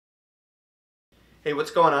Hey,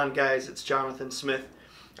 what's going on, guys? It's Jonathan Smith.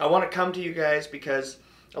 I want to come to you guys because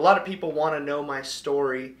a lot of people want to know my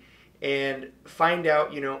story and find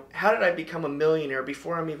out, how did I become a millionaire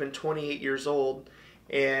before I'm even 28 years old?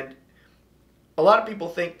 And a lot of people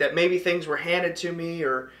think that maybe things were handed to me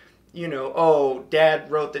or, oh,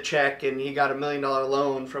 dad wrote the check and he got $1 million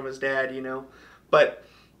loan from his dad, But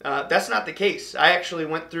that's not the case. I actually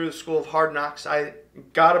went through the school of hard knocks. I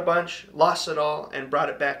got a bunch, lost it all, and brought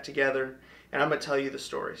it back together. And I'm going to tell you the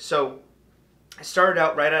story. So I started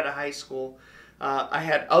out right out of high school. I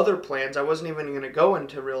had other plans. I wasn't even going to go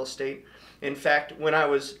into real estate. In fact, when I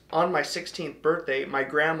was on my 16th birthday, my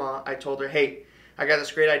grandma, I told her, hey, I got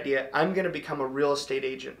this great idea. I'm going to become a real estate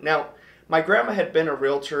agent. Now, my grandma had been a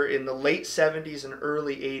realtor in the late 70s and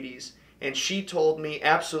early 80s, and she told me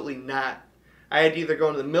absolutely not. I had to either go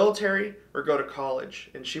into the military or go to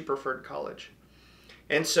college, and she preferred college.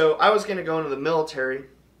 And so I was going to go into the military,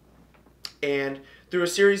 and through a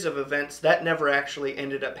series of events, that never actually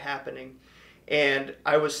ended up happening. And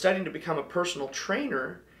I was studying to become a personal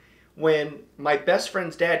trainer when my best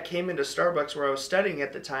friend's dad came into Starbucks where I was studying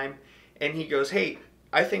at the time, and he goes, hey,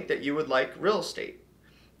 I think that you would like real estate.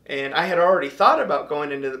 And I had already thought about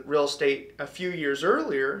going into real estate a few years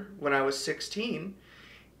earlier when I was 16.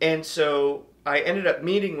 And so I ended up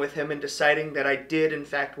meeting with him and deciding that I did, in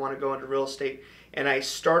fact, want to go into real estate. And I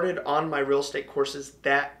started on my real estate courses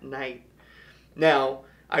that night. Now,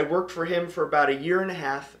 I worked for him for about a year and a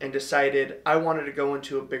half and decided I wanted to go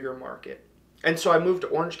into a bigger market. And so I moved to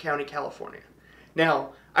Orange County, California.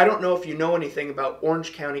 Now, I don't know if you know anything about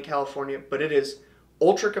Orange County, California, but it is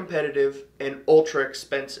ultra competitive and ultra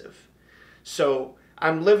expensive. So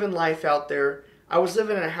I'm living life out there. I was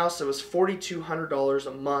living in a house that was $4,200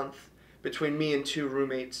 a month between me and two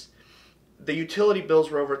roommates. The utility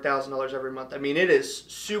bills were over $1,000 every month. I mean, it is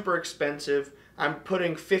super expensive. I'm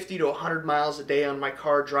putting 50 to 100 miles a day on my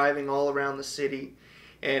car, driving all around the city,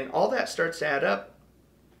 and all that starts to add up.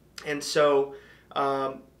 And so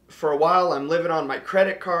for a while, I'm living on my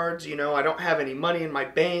credit cards. I don't have any money in my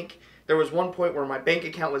bank. There was one point where my bank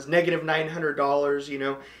account was negative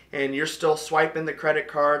 $900, and you're still swiping the credit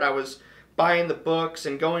card. I was buying the books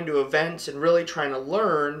and going to events and really trying to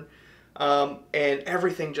learn, and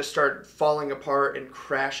everything just started falling apart and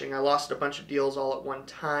crashing. I lost a bunch of deals all at one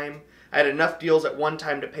time. I had enough deals at one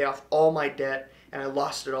time to pay off all my debt, and I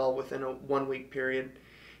lost it all within a 1 week period.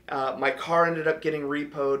 My car ended up getting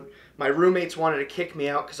repoed. My roommates wanted to kick me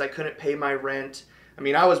out because I couldn't pay my rent. I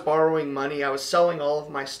mean, I was borrowing money. I was selling all of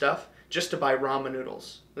my stuff just to buy ramen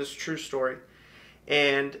noodles. This is a true story.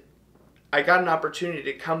 And I got an opportunity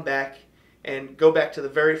to come back and go back to the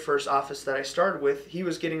very first office that I started with. He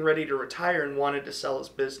was getting ready to retire and wanted to sell his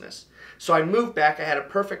business. So I moved back. I had a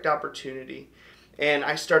perfect opportunity. And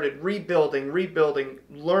I started rebuilding,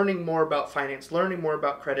 learning more about finance, learning more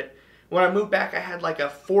about credit. When I moved back, I had like a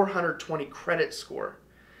 420 credit score.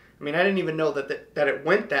 I mean, I didn't even know that it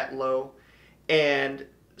went that low. And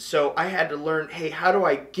so I had to learn, hey, how do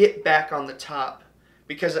I get back on the top?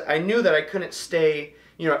 Because I knew that I couldn't stay,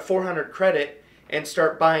 at 400 credit and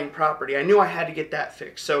start buying property. I knew I had to get that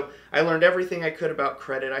fixed. So I learned everything I could about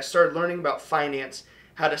credit. I started learning about finance,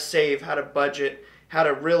 how to save, how to budget, how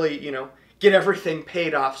to really, get everything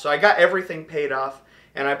paid off. So I got everything paid off,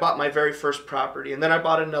 and I bought my very first property. And then I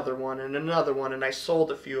bought another one, and I sold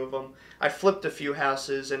a few of them. I flipped a few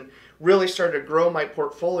houses and really started to grow my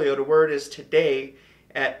portfolio to where it is today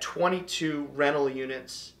at 22 rental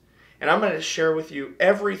units. And I'm going to share with you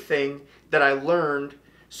everything that I learned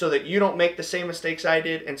so that you don't make the same mistakes I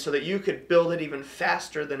did and so that you could build it even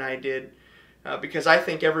faster than I did, because I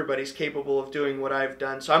think everybody's capable of doing what I've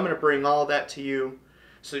done. So I'm going to bring all that to you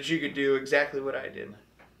so that you could do exactly what I did.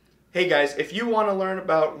 Hey guys, if you want to learn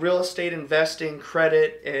about real estate investing,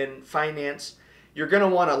 credit, and finance, you're going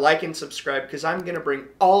to want to like and subscribe because I'm going to bring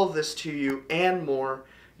all of this to you and more.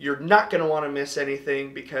 You're not going to want to miss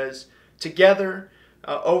anything because together,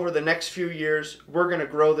 over the next few years, we're going to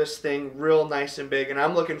grow this thing real nice and big, and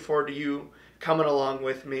I'm looking forward to you coming along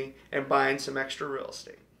with me and buying some extra real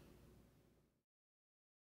estate.